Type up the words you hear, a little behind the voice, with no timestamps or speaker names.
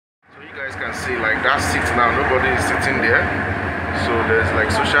guys can see, like that seat now, nobody is sitting there. So there's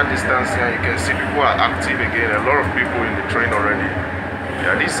like social distancing, and you can see people are active again. A lot of people in the train already.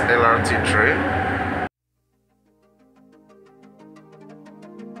 Yeah, this LRT train.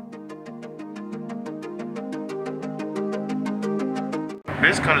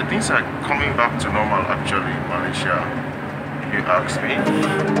 Basically, things are coming back to normal actually in Malaysia, if you ask me.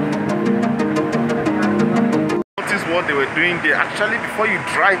 Notice what they were doing there. Actually, before you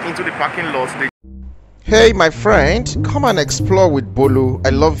drive into the parking lot, they... Hey my friend, come and explore with Bolu. I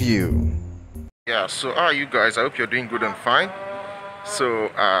love you. Yeah, so how are you guys? I hope you're doing good and fine. So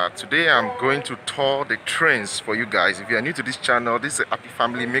today I'm going to tour the trains for you guys. If you are new to this channel, this is a happy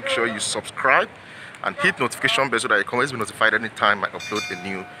family, make sure you subscribe and hit notification bell so that you can always be notified anytime I upload a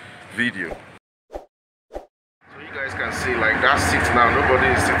new video. So you guys can see, like that seat now, nobody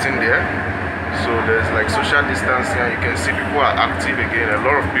is sitting there. So there's like social distancing, and you can see people are active again. A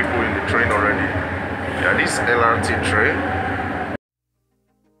lot of people in the train already. Yeah, this LRT train.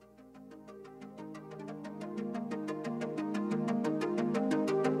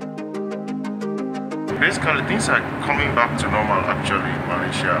 Basically, things are coming back to normal actually in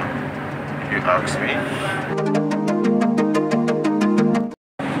Malaysia, if you ask me.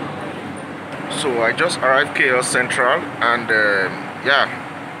 So I just arrived KL Central, and yeah,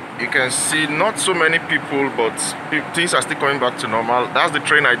 you can see not so many people, but things are still coming back to normal. That's the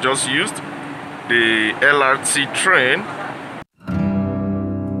train I just used, the LRT train.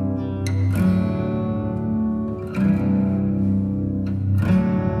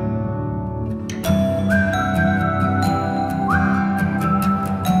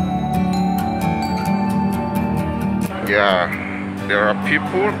 Yeah, there are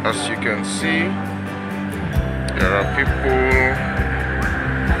people, as you can see. There are people,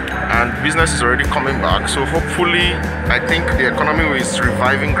 and business is already coming back. So hopefully, I think the economy is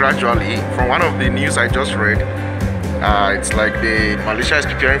reviving gradually. From one of the news I just read, it's like Malaysia is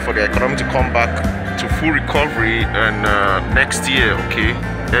preparing for the economy to come back to full recovery and next year, okay,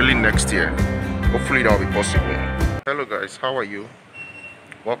 early next year. Hopefully that will be possible. Hello guys, how are you?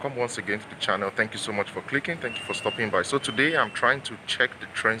 Welcome once again to the channel. Thank you so much for clicking. Thank you for stopping by. So today I'm trying to check the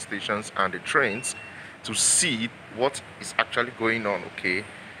train stations and the trains to see what is actually going on, okay?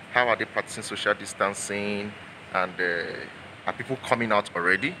 How are they practicing social distancing, and are people coming out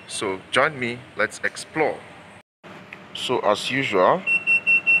already? So join me, let's explore. So as usual,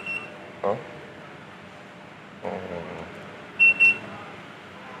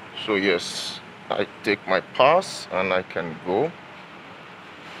 so yes, I take my pass and I can go.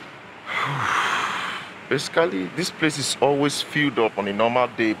 Basically, this place is always filled up on a normal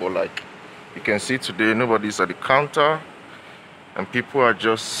day, but like you can see today, nobody's at the counter and people are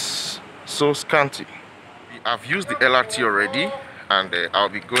just so scanty. I've used the LRT already, and I'll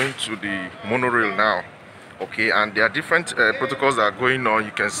be going to the monorail now, okay? And there are different protocols that are going on.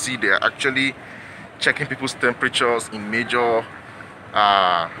 You can see they are actually checking people's temperatures in major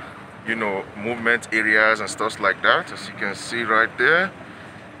you know, movement areas and stuff like that, as you can see right there.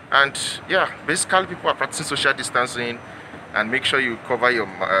 And yeah, basically people are practicing social distancing, and make sure you cover your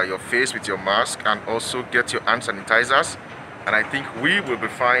face with your mask, and also get your hand sanitizers, and I think we will be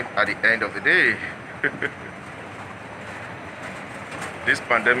fine at the end of the day. This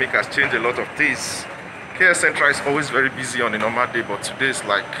pandemic has changed a lot of things. KL Central is always very busy on a normal day, but today is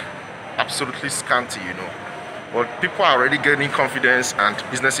like absolutely scanty, you know. But people are already gaining confidence, and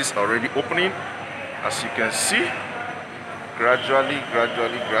businesses are already opening, as you can see. Gradually.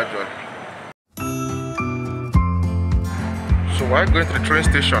 So while going to the train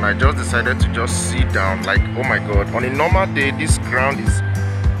station, I just decided to just sit down. Like, oh my god, on a normal day this ground is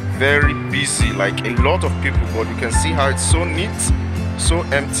very busy, like a lot of people, but you can see how it's so neat, so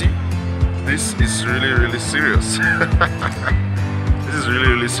empty. This is really serious. This is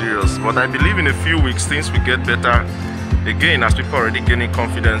really serious, but I believe in a few weeks things will get better again, as people are already gaining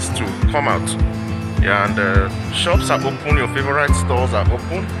confidence to come out. Yeah, and shops are open, your favorite stores are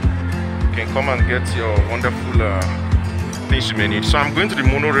open. You can come and get your wonderful things you may need. So I'm going to the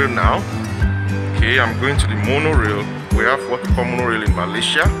monorail now. Okay, I'm going to the monorail. We have what we call monorail in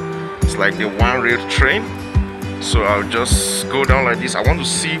Malaysia. It's like the one rail train. So I'll just go down like this. I want to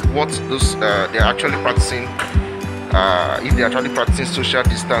see what those they're actually practicing. If they're actually practicing social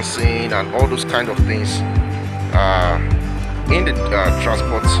distancing and all those kind of things in the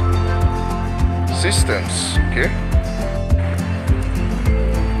transport systems, okay?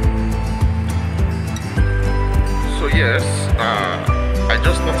 So yes, I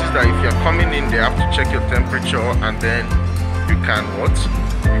just noticed that if you're coming in, they have to check your temperature, and then you can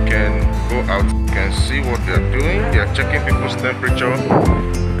go out. You can see what they're doing. They're checking people's temperature,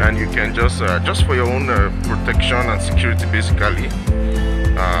 and and you can just for your own protection and security basically.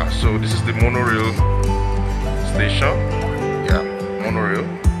 So this is the monorail station. Yeah, monorail.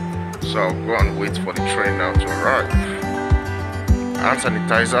 So I'll go and wait for the train now to arrive. Hand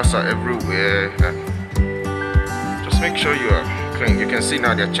sanitizers are everywhere, and just make sure you are clean. You can see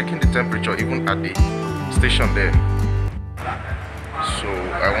now they're checking the temperature even at the station there. So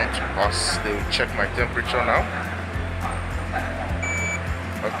I want to pass. They will check my temperature now.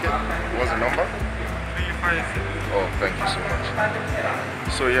 Okay, what's the number? 350. Oh, thank you so much.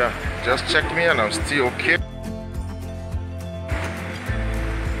 So yeah, just check me and I'm still okay.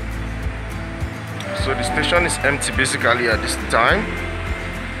 So the station is empty basically at this time,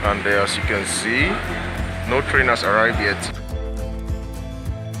 and as you can see, no train has arrived yet.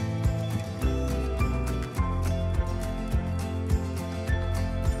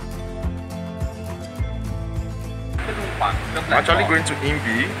 I'm actually going to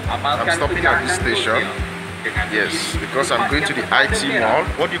Imbi. I'm stopping at this station. Yes, because I'm going to the IT mall.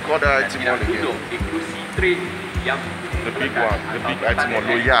 What do you call the IT mall again? The big one, the big IT mall,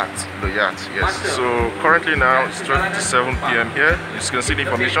 lowyat, yes. So currently now it's 12:57 p.m. here. You can see the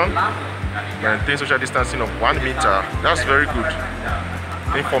information. Maintain social distancing of 1 meter. That's very good.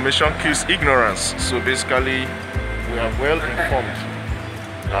 Information kills ignorance. So basically, we are well informed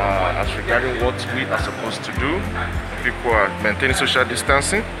as regarding what we are supposed to do. People are maintaining social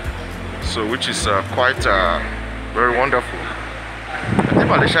distancing, so which is quite very wonderful. I think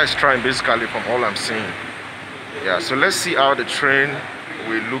Malaysia is trying basically from all I'm seeing. Yeah, so let's see how the train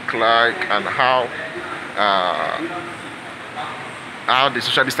will look like and how the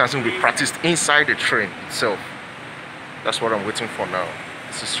social distancing will be practiced inside the train itself. That's what I'm waiting for now.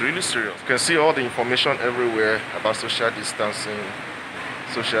 This is really serious. You can see all the information everywhere about social distancing,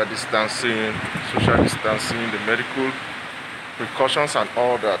 the medical precautions and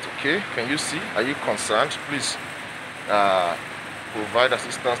all that. Okay, can you see? Are you concerned? Please provide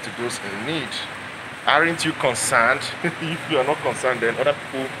assistance to those in need. Aren't you concerned? If you are not concerned, then other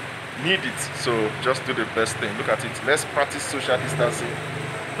people need it. So just do the best thing. Look at it. Let's practice social distancing.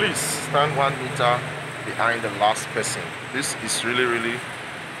 Please stand 1 meter behind the last person. This is really, really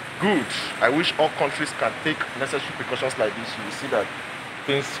good. I wish all countries can take necessary precautions like this. You will see that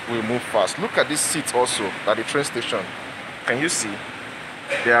things will move fast. Look at these seats also at the train station. Can you see?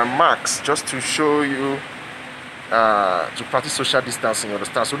 There are marks just to show you to practice social distancing, you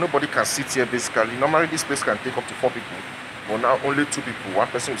understand? So nobody can sit here basically. Normally this place can take up to 4 people, but now only 2 people. One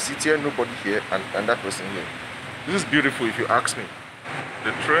person will sit here, nobody here, and that person here. This is beautiful if you ask me.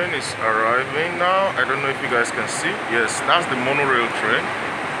 The train is arriving now. I don't know if you guys can see. Yes, that's the monorail train.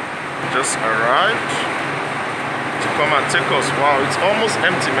 Just arrived to come and take us. Wow, it's almost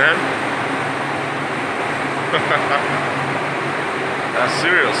empty, man. That's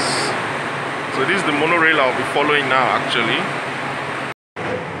serious. So this is the monorail I'll be following now actually.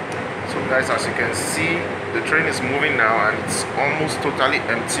 So guys, as you can see, the train is moving now and it's almost totally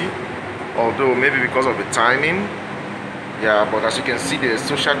empty. Although maybe because of the timing. Yeah, but as you can see, there's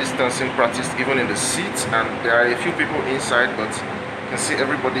social distancing practiced even in the seats, and there are a few people inside, but you can see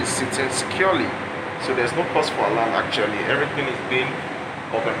everybody is sitting securely. So there's no cause for alarm actually. Everything is being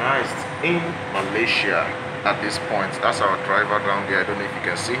organized in Malaysia at this point. That's our driver down there. I don't know if you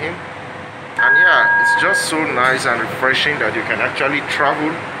can see him. And yeah, it's just so nice and refreshing that you can actually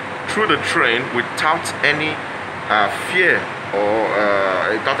travel through the train without any fear or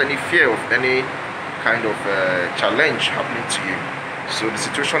without any fear of any kind of challenge happening to you. So the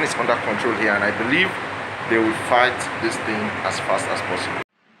situation is under control here, and I believe they will fight this thing as fast as possible.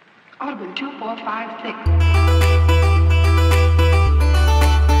 Audible 2456.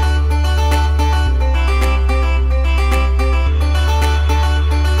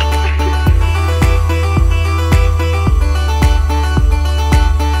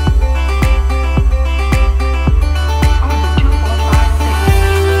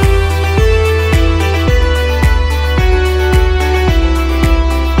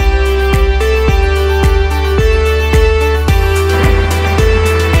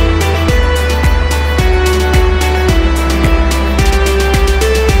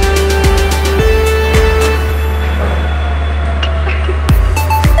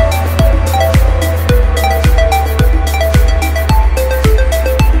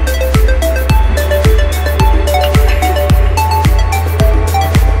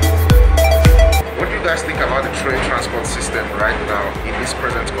 Train transport system right now in this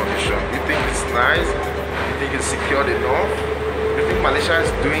present condition? You think it's nice? You think it's secured enough? You think Malaysia is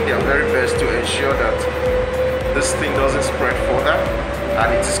doing their very best to ensure that this thing doesn't spread further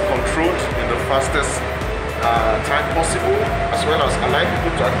and it is controlled in the fastest time possible, as well as allow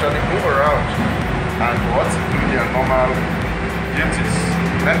people to actually move around and do their normal duties.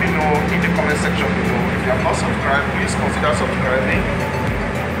 Let me know in the comment section below. If you have not subscribed, please consider subscribing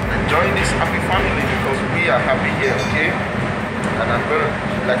and join this happy family, because we are happy here, okay? And I'm gonna,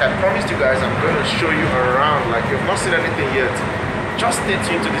 like I promised you guys, I'm gonna show you around. Like you've not seen anything yet, just stay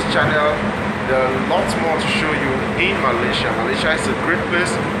tuned to this channel. There are lots more to show you in Malaysia. Malaysia is a great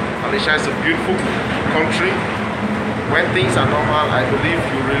place. Malaysia is a beautiful country. When things are normal, I believe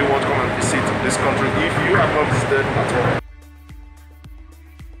you really want to come and visit this country if you have not visited at all.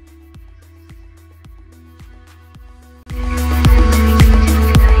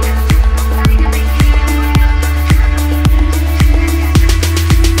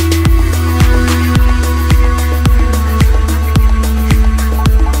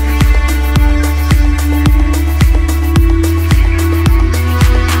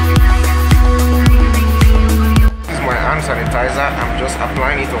 I'm just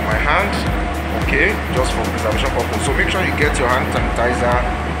applying it on my hand, okay, just for preservation purpose. So make sure you get your hand sanitizer,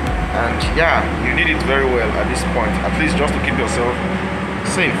 and yeah, you need it very well at this point, at least just to keep yourself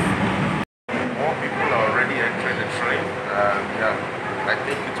safe. More people are already entering the train, and yeah, I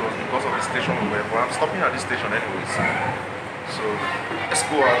think it was because of the station we were, but I'm stopping at this station anyways. So let's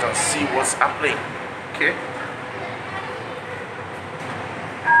go out and see what's happening, okay?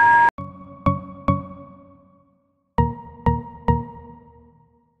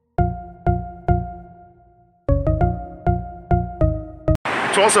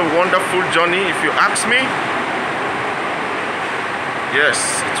 It was a wonderful journey, if you ask me.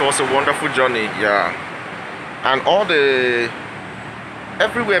 Yes, it was a wonderful journey, yeah. And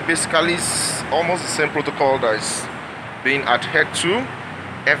everywhere basically is almost the same protocol that is being adhered to.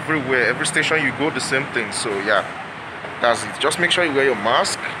 Everywhere, every station you go, the same thing. So yeah, that's it. Just make sure you wear your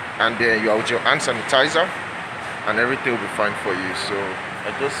mask, and then you are with your hand sanitizer, and everything will be fine for you. So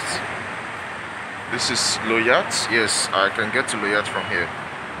this is lowyat. Yes, I can get to lowyat from here.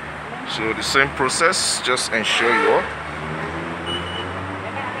 So the same process, just ensure you are,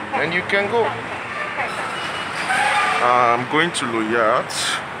 and you can go. I'm going to lowyat,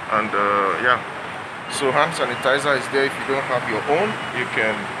 and yeah. So hand sanitizer is there. If you don't have your own, you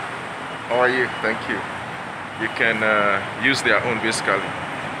can. How are you? Thank you. You can use their own basically.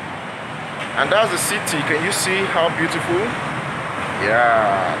 And that's the city. Can you see how beautiful?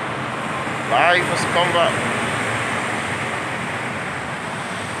 Yeah. Life has come back.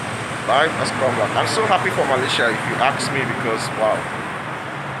 Life has come back. I'm so happy for Malaysia, if you ask me, because wow,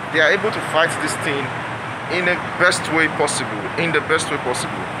 they are able to fight this thing in the best way possible.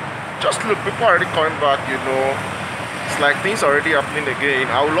 Just look, people are already coming back, you know. It's like things are already happening again.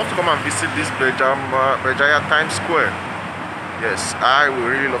 I would love to come and visit this Berjaya Times Square. Yes, I would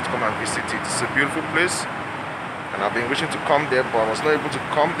really love to come and visit it. It's a beautiful place, and I've been wishing to come there, but I was not able to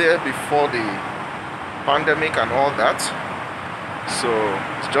come there before the pandemic and all that. So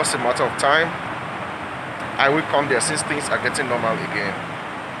it's just a matter of time. I will come there since things are getting normal again.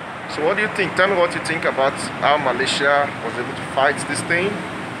 So what do you think? Tell me what you think about how Malaysia was able to fight this thing,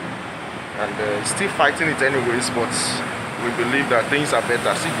 and still fighting it anyways, but we believe that things are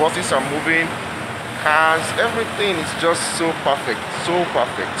better. See, buses are moving, cars, everything is just so perfect.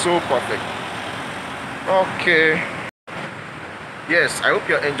 Okay, yes, I hope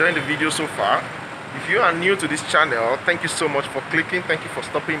you're enjoying the video so far. If you are new to this channel, thank you so much for clicking. Thank you for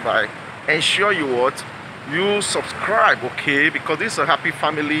stopping by. Ensure you subscribe, okay, because this is a happy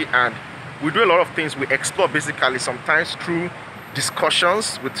family, and we do a lot of things. We explore basically, sometimes through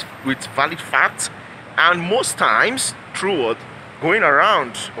discussions with valid facts, and most times through going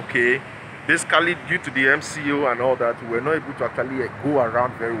around, okay. Basically, due to the MCO and all that, we're not able to actually go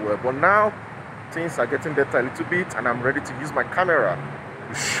around very well, but now things are getting better a little bit, and I'm ready to use my camera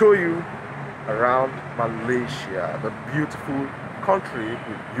to show you around Malaysia, the beautiful country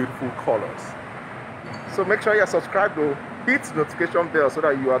with beautiful colors. So make sure you're subscribed though, hit the notification bell so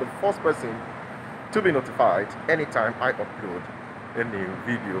that you are the first person to be notified anytime I upload a new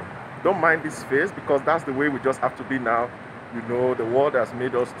video. Don't mind this face, because that's the way we just have to be now. You know, the world has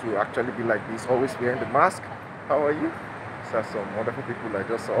made us to actually be like this, always wearing the mask. How are you? So some wonderful people like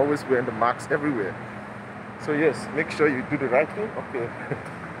us are always wearing the masks everywhere. So yes, make sure you do the right thing, okay.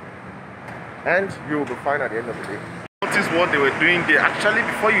 And you will be fine at the end of the day. Notice what they were doing. They actually,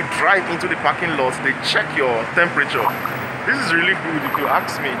 before you drive into the parking lot, they check your temperature. This is really good if you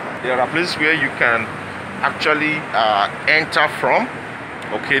ask me. There are places where you can actually enter from.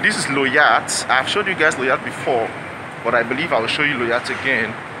 Okay, this is lowyat. I've showed you guys lowyat before, but I believe I will show you lowyat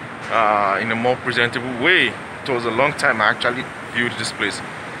again in a more presentable way. It was a long time I actually viewed this place.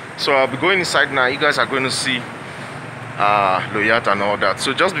 So I'll be going inside now. You guys are going to see lowyat and all that.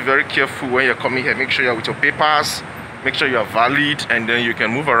 So just be very careful when you're coming here. Make sure you're with your papers, make sure you are valid, and then you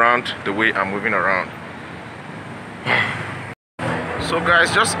can move around the way I'm moving around. So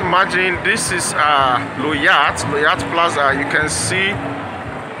guys, just imagine this is lowyat plaza. You can see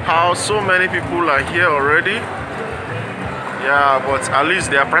how so many people are here already. Yeah, but at least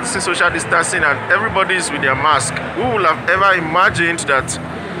they are practicing social distancing and everybody is with their mask. Who would have ever imagined that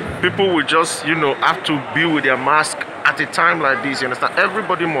people will just, you know, have to be with their mask at a time like this? You understand?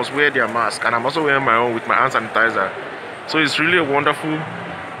 Everybody must wear their mask, and I'm also wearing my own with my hand sanitizer. So it's really a wonderful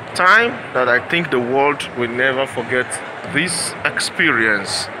time that I think the world will never forget this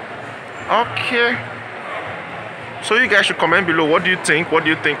experience. Okay. So you guys should comment below. What do you think? What do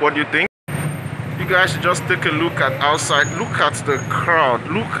you think? What do you think? You guys should just take a look at outside. Look at the crowd.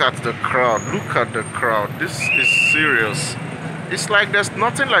 Look at the crowd. Look at the crowd. This is serious. It's like there's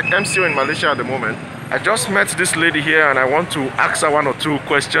nothing like MCO in Malaysia at the moment. I just met this lady here and I want to ask her 1 or 2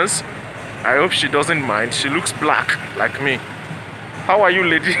 questions. I hope she doesn't mind. She looks black like me. How are you,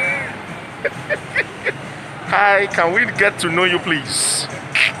 lady? Hi, can we get to know you, please?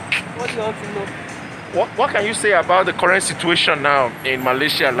 What do you want to know? What can you say about the current situation now in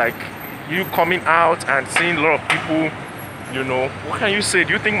Malaysia? Like, you coming out and seeing a lot of people, you know, what can you say?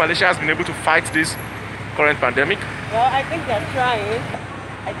 Do you think Malaysia has been able to fight this current pandemic? Well, I think they're trying.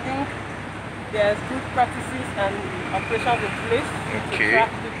 I think there's good practices and operations in place to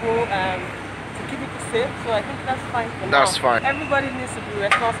track people and to keep it safe. So I think that's fine for now. That's fine. Everybody needs to be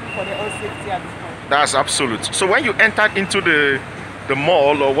responsible for their own safety at this point. That's absolute. So when you entered into the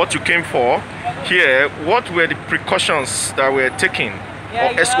mall, or what you came for here, what were the precautions that were taken?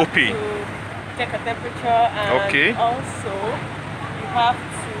 Yeah, or SOP? You have to take a temperature, and also you have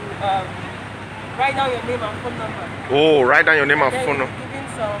to write down your name and phone number. Oh, write down your name and phone number. Giving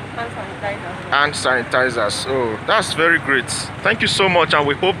some hand sanitizers. Hand sanitizers. Oh, that's very great. Thank you so much, and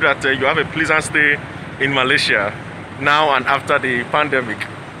we hope that you have a pleasant stay in Malaysia now and after the pandemic.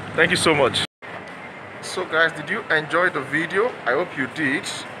 Thank you so much. So guys, did you enjoy the video? I hope you did.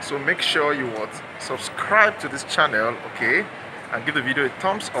 So make sure you subscribe to this channel, okay? And give the video a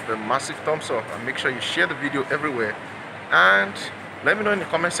thumbs up, a massive thumbs up, and make sure you share the video everywhere. And let me know in the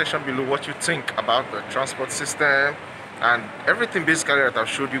comment section below what you think about the transport system and everything basically that I've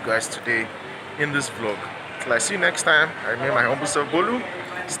showed you guys today in this vlog. Till I see you next time, I remain my humble self, Bolu.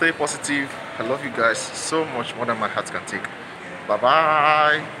 Stay positive. I love you guys so much more than my heart can take. Bye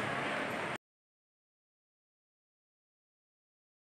bye.